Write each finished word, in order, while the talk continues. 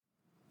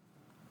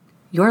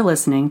You're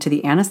listening to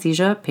the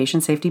Anesthesia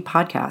Patient Safety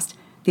Podcast,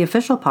 the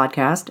official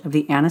podcast of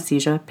the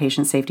Anesthesia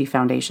Patient Safety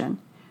Foundation.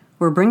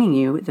 We're bringing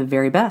you the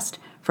very best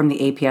from the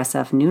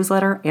APSF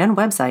newsletter and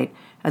website,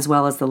 as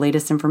well as the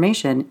latest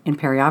information in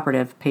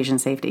perioperative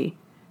patient safety.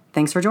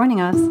 Thanks for joining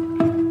us.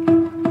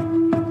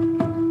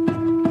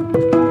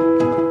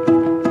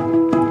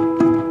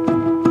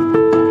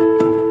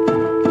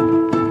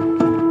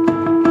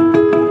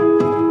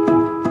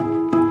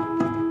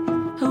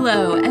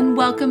 Hello, and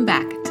welcome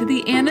back to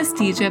the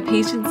Anesthesia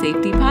Patient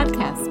Safety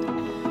Podcast.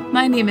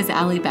 My name is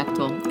Allie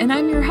Bechtel, and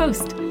I'm your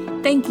host.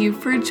 Thank you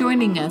for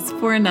joining us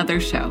for another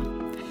show.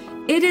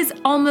 It is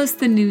almost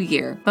the new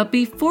year, but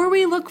before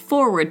we look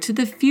forward to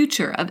the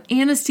future of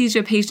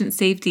anesthesia patient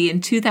safety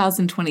in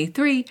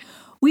 2023,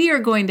 we are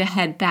going to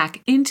head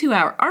back into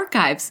our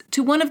archives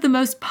to one of the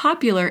most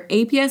popular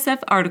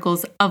APSF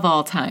articles of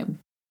all time.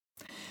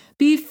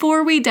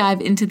 Before we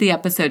dive into the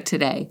episode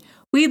today,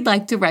 we'd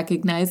like to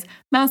recognize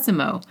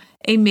Massimo,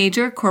 a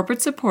major corporate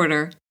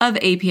supporter of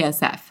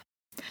APSF.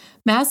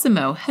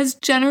 Massimo has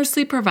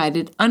generously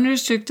provided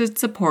unrestricted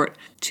support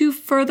to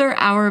further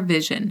our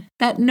vision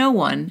that no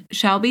one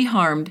shall be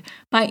harmed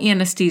by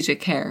anesthesia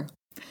care.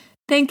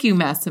 Thank you,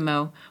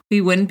 Massimo. We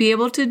wouldn't be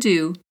able to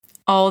do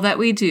all that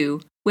we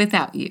do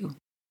without you.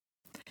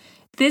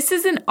 This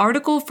is an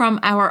article from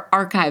our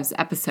archives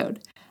episode.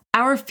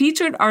 Our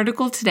featured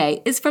article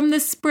today is from the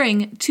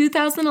spring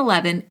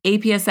 2011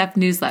 APSF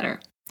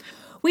newsletter.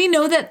 We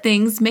know that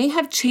things may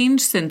have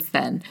changed since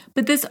then,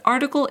 but this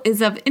article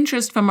is of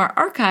interest from our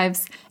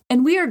archives,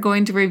 and we are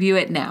going to review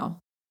it now.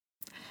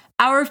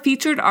 Our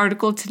featured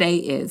article today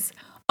is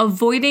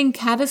Avoiding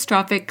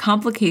Catastrophic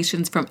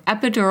Complications from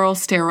Epidural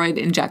Steroid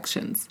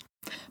Injections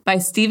by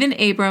Stephen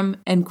Abram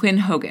and Quinn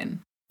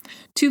Hogan.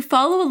 To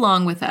follow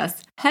along with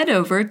us, head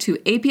over to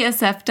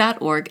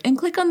apsf.org and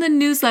click on the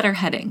newsletter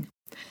heading.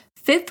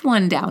 Fifth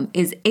one down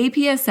is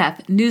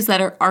APSF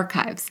Newsletter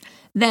Archives.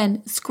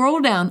 Then scroll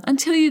down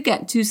until you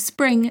get to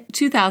Spring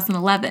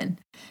 2011.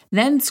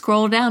 Then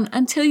scroll down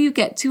until you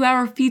get to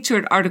our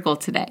featured article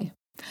today.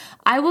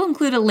 I will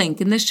include a link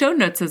in the show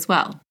notes as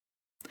well.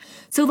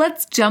 So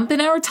let's jump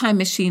in our time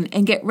machine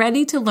and get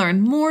ready to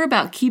learn more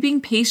about keeping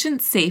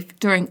patients safe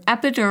during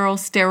epidural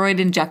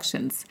steroid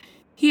injections.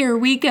 Here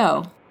we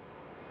go.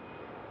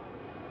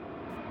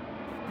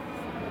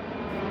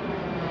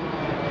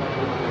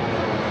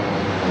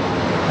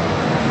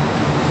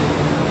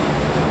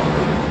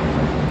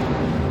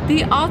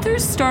 The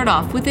authors start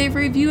off with a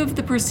review of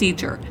the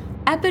procedure,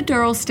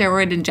 epidural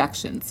steroid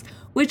injections,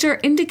 which are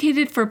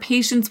indicated for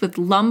patients with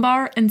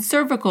lumbar and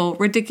cervical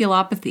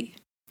radiculopathy.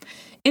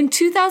 In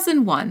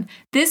 2001,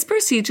 this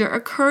procedure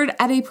occurred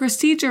at a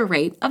procedure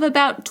rate of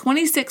about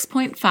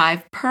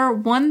 26.5 per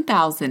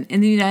 1,000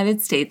 in the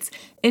United States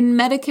in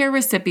Medicare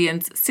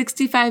recipients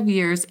 65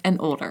 years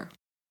and older.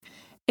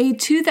 A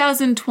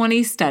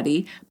 2020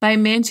 study by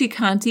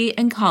Manchi-Conti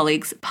and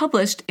colleagues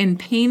published in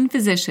Pain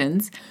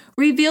Physicians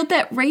revealed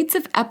that rates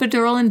of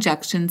epidural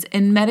injections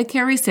in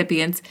Medicare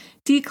recipients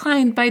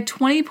declined by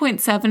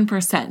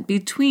 20.7%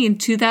 between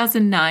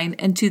 2009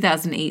 and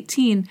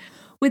 2018,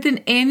 with an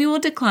annual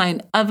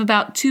decline of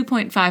about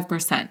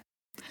 2.5%.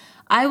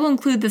 I will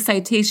include the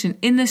citation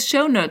in the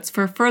show notes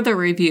for further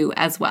review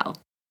as well.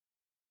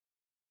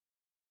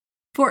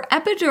 For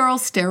epidural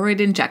steroid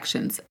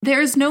injections,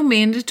 there is no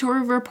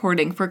mandatory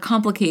reporting for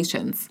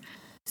complications,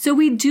 so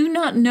we do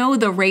not know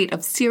the rate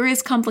of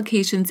serious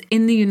complications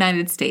in the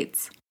United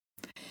States.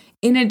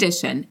 In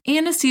addition,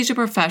 anesthesia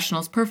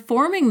professionals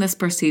performing this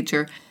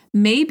procedure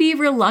may be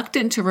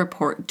reluctant to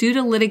report due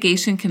to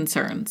litigation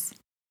concerns.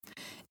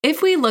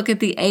 If we look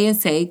at the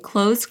ASA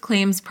Closed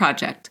Claims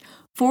Project,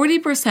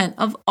 40%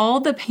 of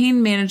all the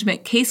pain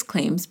management case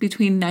claims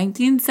between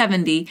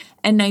 1970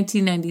 and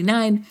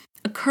 1999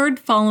 occurred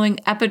following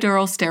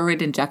epidural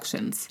steroid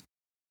injections.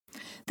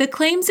 The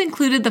claims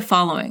included the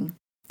following: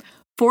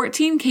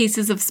 14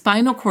 cases of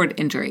spinal cord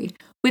injury,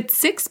 with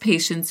 6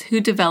 patients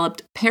who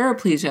developed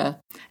paraplegia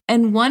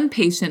and 1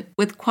 patient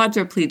with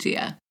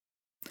quadriplegia.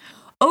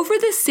 Over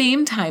the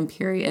same time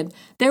period,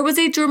 there was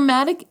a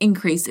dramatic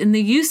increase in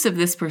the use of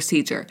this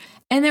procedure,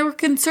 and there were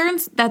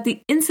concerns that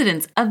the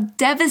incidence of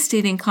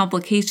devastating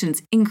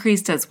complications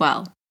increased as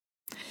well.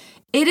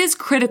 It is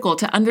critical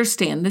to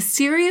understand the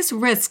serious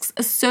risks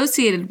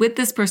associated with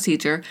this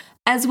procedure,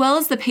 as well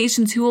as the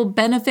patients who will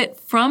benefit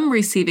from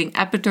receiving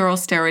epidural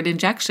steroid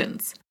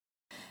injections.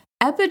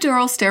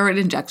 Epidural steroid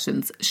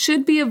injections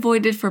should be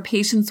avoided for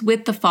patients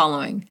with the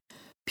following: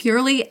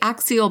 purely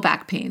axial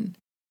back pain,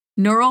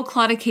 neural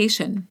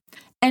claudication,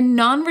 and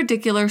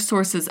non-radicular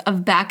sources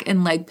of back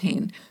and leg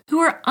pain who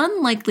are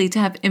unlikely to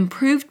have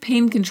improved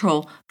pain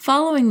control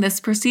following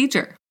this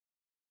procedure.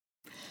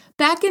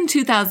 Back in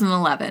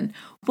 2011,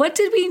 what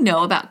did we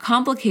know about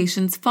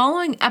complications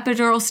following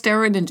epidural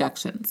steroid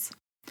injections?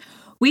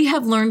 We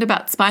have learned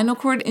about spinal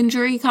cord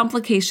injury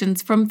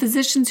complications from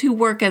physicians who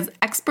work as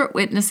expert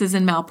witnesses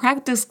in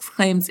malpractice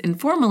claims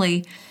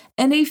informally,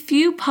 and a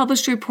few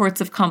published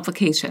reports of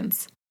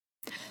complications.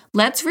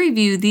 Let's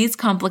review these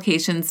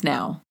complications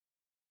now.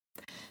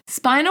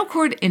 Spinal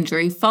cord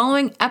injury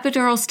following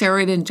epidural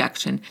steroid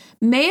injection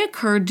may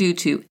occur due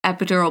to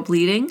epidural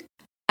bleeding,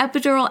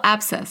 epidural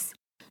abscess,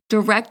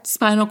 direct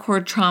spinal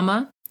cord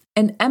trauma,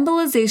 and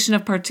embolization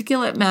of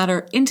particulate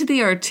matter into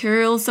the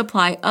arterial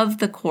supply of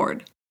the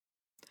cord.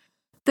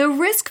 The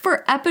risk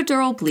for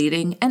epidural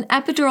bleeding and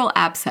epidural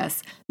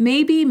abscess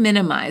may be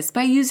minimized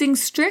by using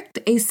strict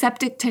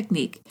aseptic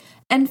technique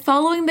and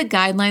following the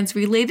guidelines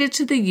related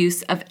to the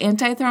use of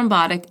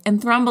antithrombotic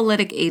and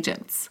thrombolytic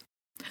agents.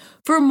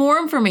 For more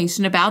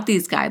information about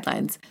these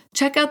guidelines,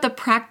 check out the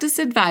practice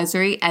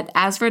advisory at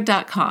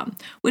ASRA.com,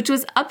 which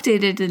was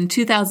updated in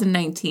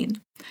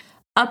 2019.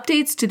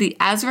 Updates to the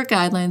ASRA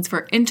guidelines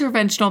for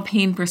interventional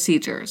pain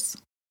procedures.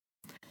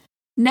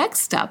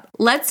 Next up,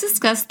 let's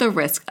discuss the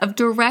risk of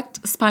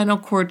direct spinal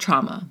cord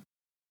trauma.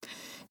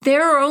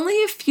 There are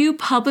only a few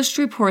published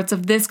reports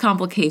of this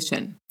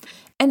complication,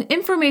 and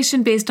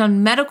information based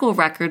on medical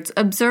records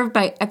observed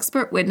by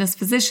expert witness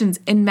physicians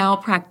in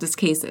malpractice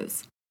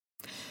cases.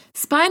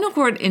 Spinal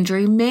cord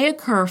injury may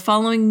occur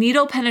following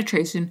needle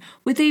penetration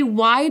with a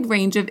wide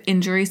range of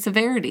injury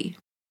severity.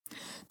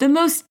 The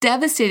most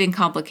devastating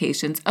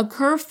complications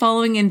occur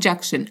following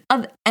injection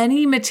of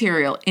any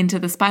material into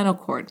the spinal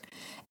cord,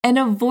 and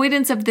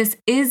avoidance of this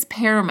is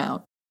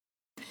paramount.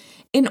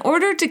 In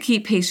order to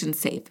keep patients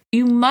safe,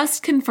 you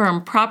must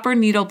confirm proper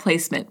needle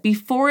placement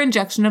before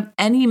injection of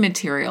any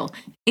material,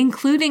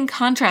 including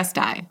contrast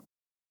dye.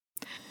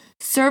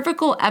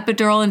 Cervical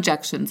epidural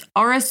injections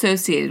are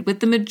associated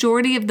with the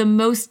majority of the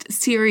most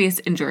serious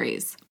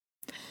injuries.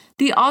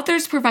 The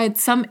authors provide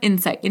some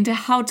insight into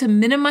how to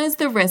minimize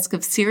the risk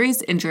of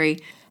serious injury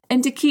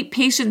and to keep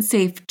patients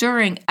safe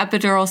during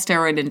epidural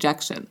steroid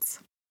injections.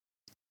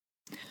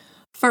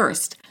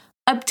 First,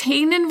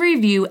 obtain and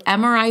review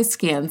MRI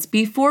scans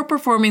before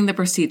performing the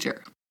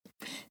procedure.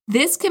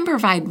 This can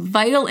provide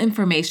vital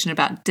information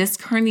about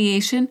disc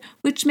herniation,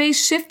 which may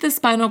shift the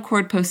spinal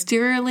cord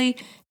posteriorly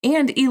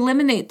and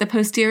eliminate the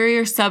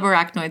posterior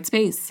subarachnoid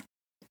space.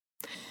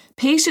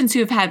 Patients who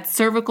have had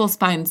cervical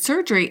spine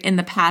surgery in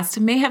the past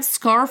may have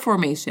scar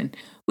formation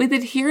with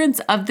adherence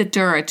of the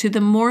dura to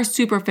the more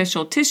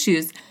superficial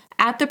tissues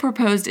at the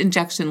proposed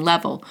injection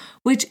level,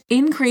 which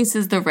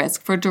increases the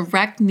risk for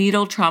direct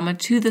needle trauma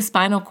to the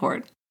spinal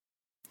cord.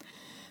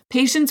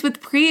 Patients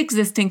with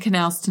pre-existing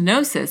canal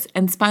stenosis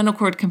and spinal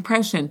cord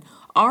compression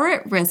are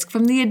at risk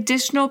from the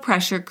additional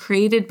pressure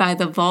created by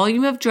the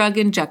volume of drug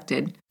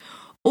injected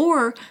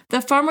or the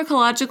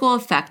pharmacological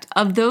effect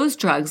of those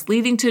drugs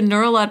leading to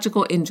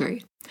neurological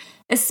injury,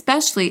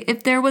 especially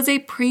if there was a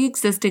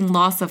pre-existing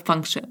loss of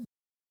function.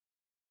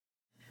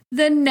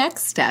 The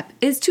next step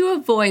is to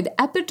avoid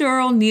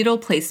epidural needle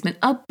placement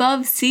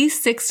above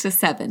C6 to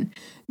 7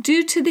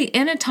 due to the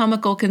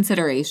anatomical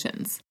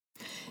considerations.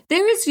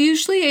 There is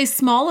usually a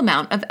small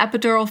amount of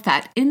epidural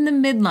fat in the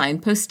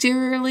midline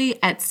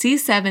posteriorly at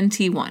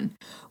C7-T1,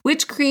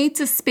 which creates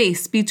a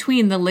space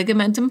between the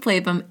ligamentum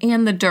flavum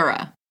and the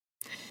dura.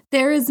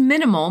 There is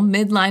minimal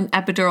midline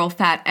epidural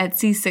fat at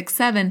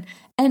C6-7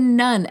 and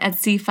none at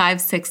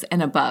C5-6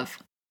 and above.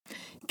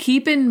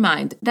 Keep in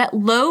mind that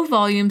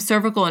low-volume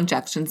cervical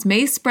injections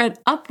may spread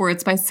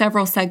upwards by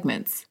several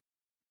segments.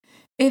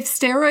 If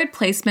steroid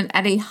placement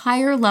at a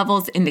higher level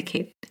is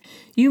indicated,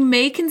 you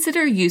may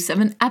consider use of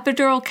an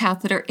epidural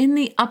catheter in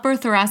the upper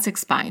thoracic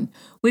spine,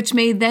 which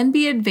may then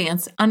be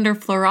advanced under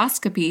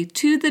fluoroscopy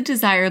to the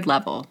desired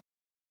level.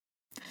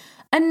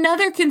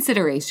 Another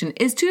consideration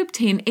is to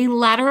obtain a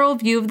lateral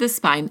view of the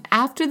spine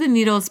after the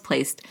needle is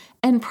placed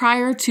and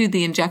prior to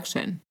the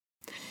injection.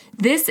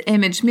 This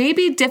image may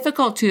be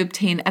difficult to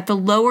obtain at the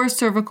lower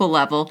cervical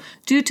level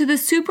due to the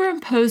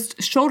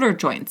superimposed shoulder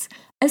joints,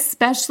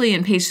 especially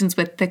in patients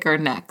with thicker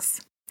necks.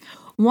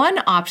 One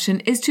option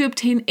is to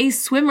obtain a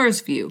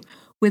swimmer's view,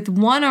 with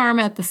one arm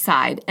at the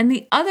side and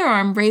the other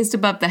arm raised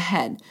above the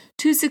head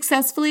to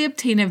successfully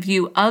obtain a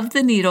view of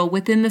the needle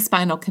within the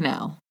spinal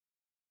canal.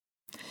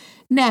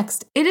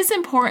 Next, it is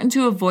important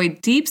to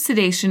avoid deep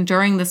sedation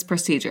during this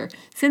procedure,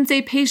 since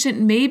a patient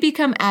may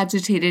become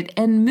agitated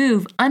and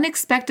move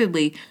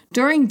unexpectedly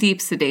during deep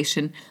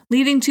sedation,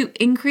 leading to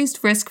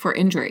increased risk for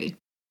injury.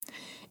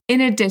 In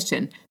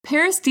addition,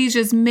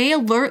 paresthesias may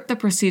alert the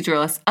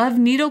proceduralist of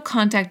needle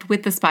contact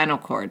with the spinal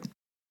cord.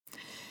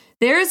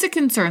 There is a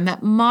concern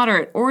that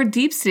moderate or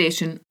deep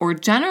sedation or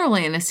general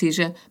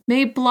anesthesia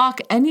may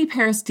block any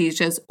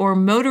paresthesias or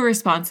motor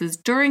responses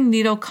during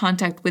needle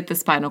contact with the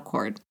spinal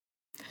cord.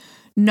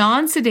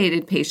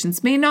 Non-sedated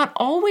patients may not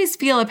always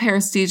feel a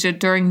paresthesia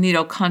during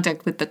needle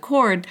contact with the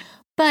cord,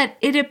 but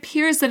it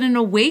appears that an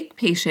awake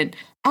patient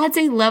adds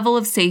a level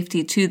of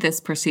safety to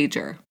this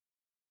procedure.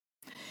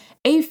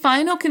 A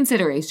final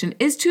consideration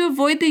is to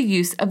avoid the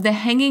use of the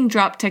hanging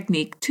drop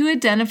technique to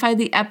identify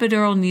the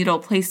epidural needle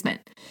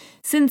placement,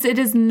 since it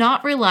is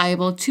not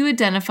reliable to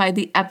identify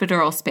the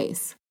epidural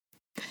space.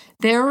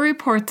 There are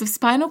reports of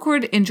spinal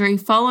cord injury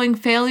following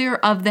failure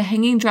of the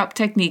hanging drop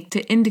technique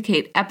to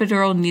indicate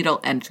epidural needle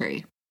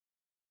entry.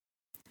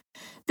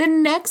 The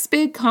next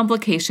big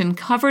complication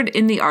covered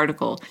in the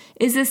article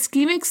is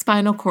ischemic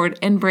spinal cord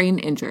and brain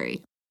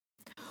injury.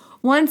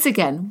 Once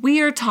again, we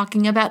are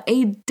talking about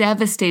a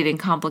devastating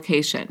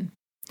complication.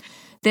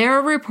 There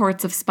are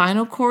reports of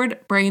spinal cord,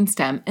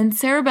 brainstem, and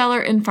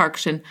cerebellar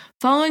infarction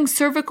following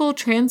cervical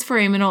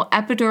transforaminal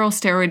epidural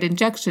steroid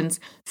injections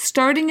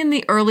starting in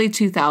the early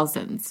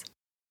 2000s.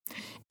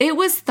 It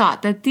was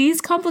thought that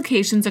these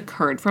complications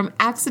occurred from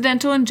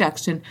accidental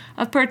injection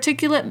of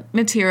particulate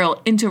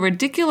material into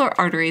radicular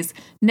arteries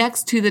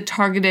next to the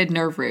targeted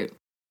nerve root.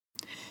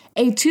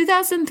 A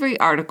 2003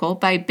 article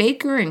by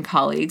Baker and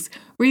colleagues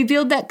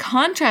revealed that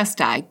contrast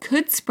dye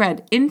could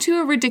spread into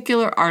a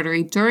radicular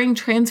artery during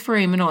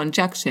transforaminal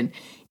injection,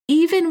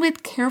 even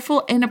with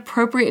careful and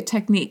appropriate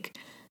technique.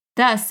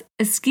 Thus,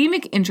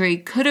 ischemic injury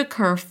could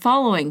occur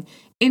following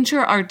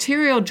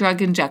intra-arterial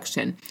drug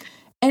injection,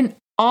 and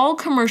all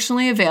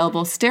commercially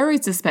available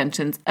steroid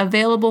suspensions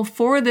available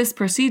for this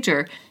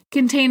procedure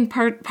contain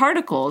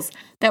particles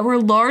that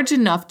were large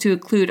enough to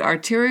occlude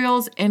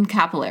arterioles and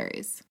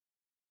capillaries.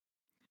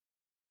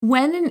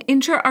 When an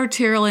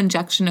intra-arterial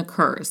injection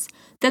occurs,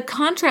 the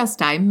contrast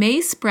dye may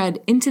spread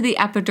into the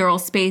epidural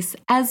space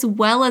as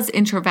well as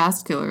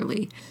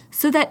intravascularly,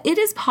 so that it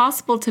is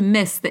possible to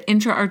miss the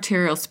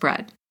intra-arterial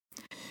spread.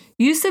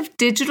 Use of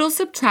digital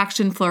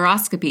subtraction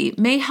fluoroscopy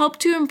may help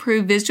to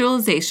improve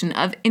visualization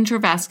of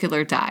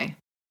intravascular dye.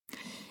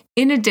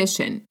 In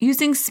addition,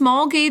 using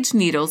small gauge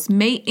needles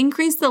may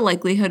increase the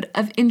likelihood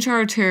of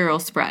intra-arterial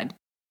spread.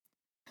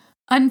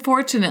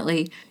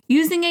 Unfortunately,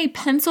 using a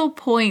pencil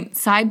point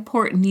side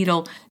port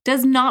needle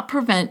does not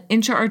prevent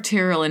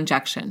intra-arterial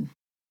injection.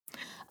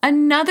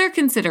 Another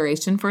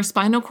consideration for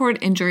spinal cord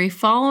injury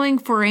following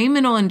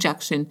foraminal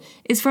injection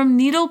is from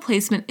needle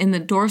placement in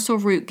the dorsal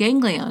root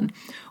ganglion,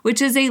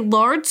 which is a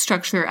large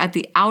structure at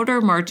the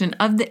outer margin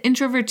of the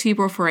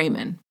intravertebral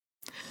foramen.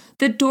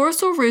 The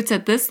dorsal roots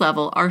at this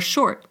level are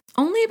short,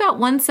 only about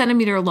 1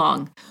 centimeter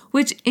long,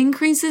 which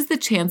increases the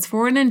chance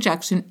for an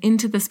injection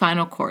into the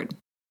spinal cord.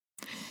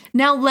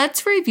 Now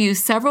let's review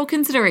several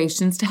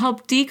considerations to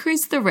help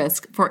decrease the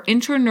risk for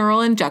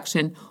intraneural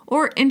injection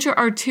or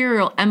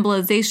intra-arterial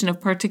embolization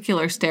of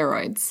particular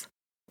steroids.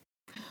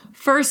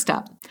 First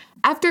up,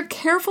 after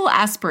careful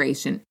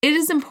aspiration, it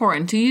is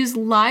important to use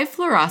live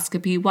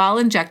fluoroscopy while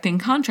injecting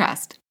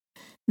contrast.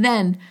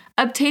 Then,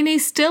 obtain a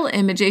still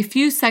image a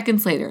few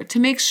seconds later to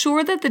make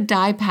sure that the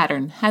dye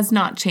pattern has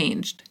not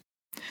changed.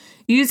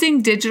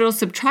 Using digital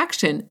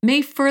subtraction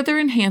may further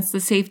enhance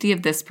the safety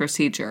of this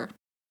procedure.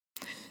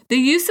 The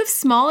use of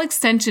small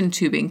extension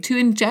tubing to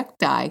inject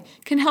dye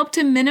can help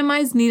to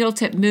minimize needle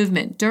tip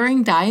movement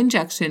during dye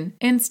injection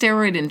and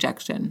steroid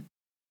injection.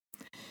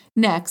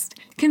 Next,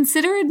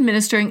 consider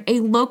administering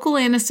a local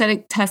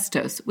anesthetic test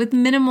dose with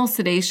minimal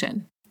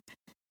sedation.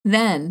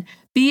 Then,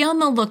 be on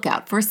the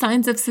lookout for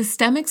signs of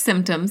systemic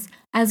symptoms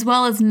as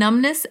well as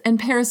numbness and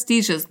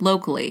paresthesias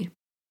locally.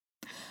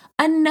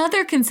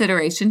 Another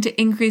consideration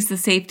to increase the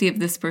safety of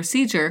this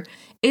procedure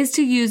is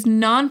to use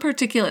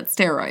non-particulate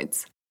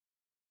steroids.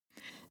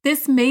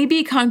 This may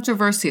be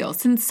controversial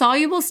since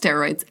soluble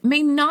steroids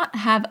may not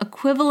have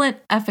equivalent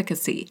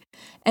efficacy,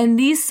 and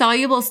these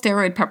soluble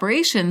steroid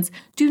preparations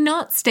do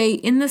not stay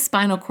in the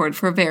spinal cord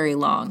for very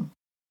long.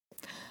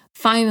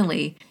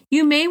 Finally,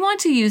 you may want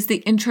to use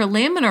the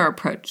intralaminar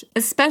approach,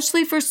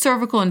 especially for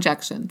cervical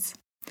injections.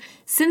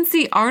 Since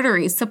the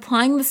arteries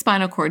supplying the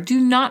spinal cord do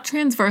not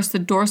traverse the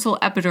dorsal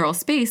epidural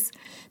space,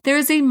 there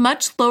is a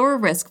much lower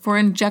risk for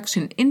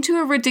injection into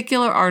a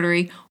radicular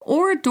artery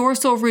or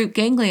dorsal root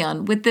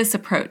ganglion with this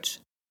approach.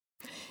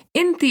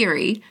 In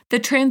theory, the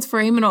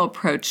transforaminal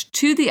approach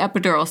to the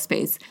epidural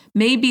space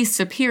may be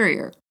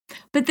superior,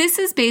 but this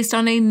is based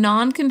on a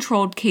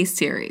non-controlled case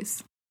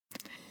series.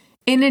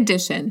 In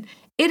addition,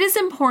 it is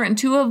important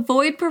to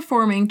avoid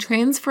performing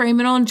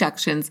transforaminal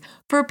injections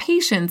for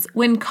patients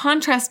when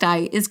contrast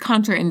dye is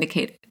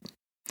contraindicated.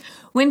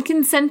 When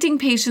consenting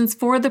patients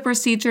for the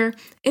procedure,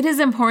 it is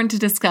important to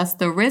discuss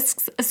the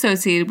risks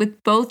associated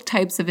with both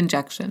types of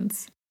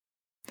injections.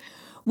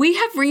 We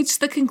have reached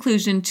the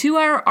conclusion to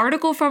our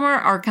article from our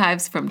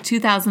archives from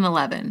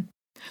 2011.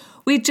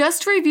 We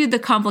just reviewed the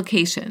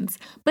complications,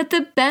 but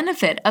the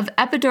benefit of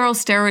epidural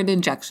steroid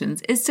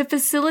injections is to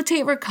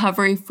facilitate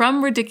recovery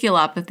from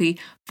radiculopathy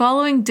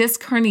following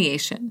disc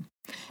herniation,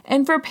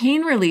 and for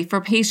pain relief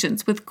for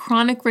patients with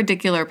chronic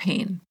radicular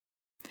pain.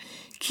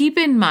 Keep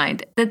in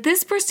mind that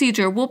this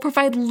procedure will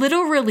provide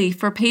little relief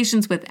for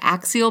patients with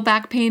axial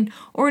back pain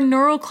or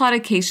neural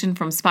claudication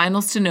from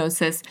spinal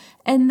stenosis,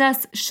 and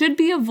thus should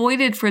be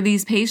avoided for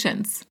these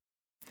patients.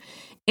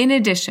 In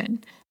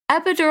addition,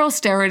 epidural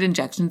steroid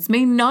injections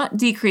may not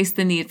decrease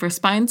the need for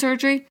spine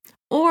surgery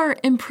or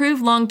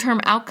improve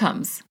long-term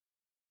outcomes.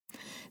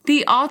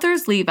 The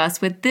authors leave us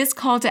with this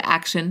call to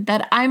action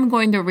that I'm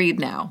going to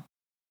read now.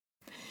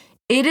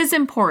 It is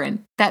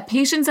important that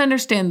patients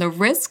understand the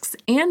risks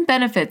and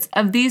benefits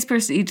of these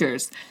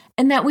procedures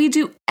and that we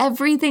do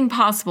everything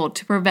possible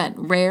to prevent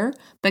rare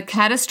but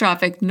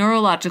catastrophic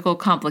neurological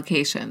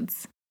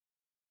complications.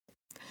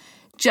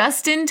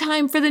 Just in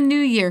time for the new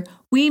year,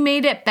 we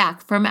made it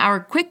back from our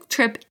quick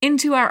trip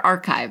into our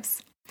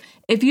archives.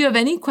 If you have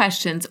any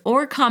questions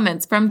or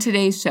comments from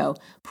today's show,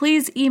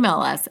 please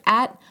email us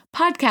at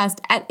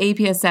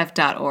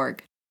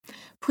podcast@apsf.org.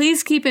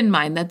 Please keep in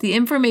mind that the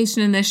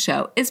information in this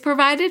show is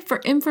provided for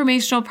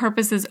informational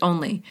purposes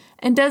only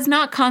and does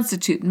not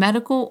constitute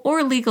medical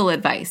or legal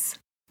advice.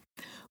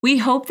 We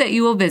hope that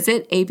you will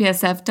visit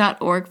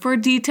apsf.org for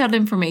detailed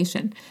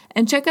information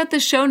and check out the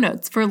show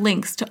notes for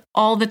links to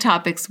all the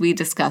topics we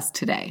discussed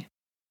today.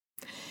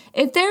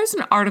 If there's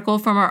an article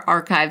from our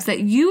archives that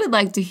you would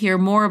like to hear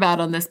more about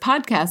on this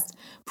podcast,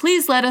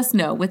 please let us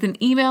know with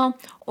an email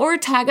or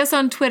tag us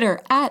on Twitter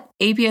at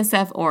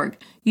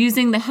APSF.org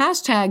using the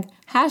hashtag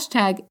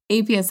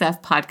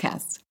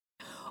APSFpodcast.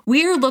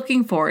 We are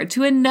looking forward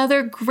to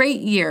another great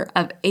year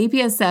of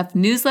APSF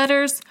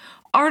newsletters,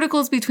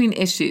 articles between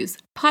issues,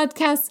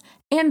 podcasts,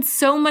 and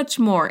so much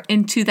more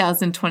in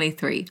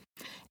 2023.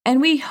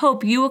 And we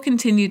hope you will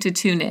continue to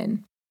tune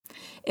in.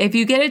 If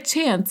you get a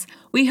chance,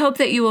 we hope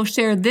that you will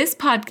share this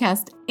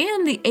podcast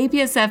and the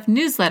APSF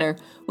newsletter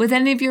with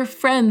any of your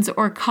friends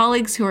or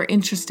colleagues who are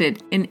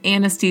interested in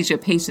anesthesia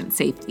patient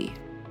safety.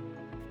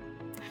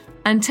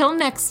 Until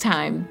next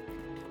time,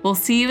 we'll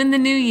see you in the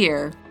new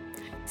year.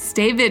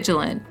 Stay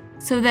vigilant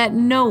so that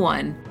no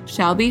one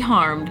shall be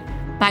harmed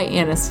by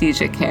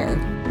anesthesia care.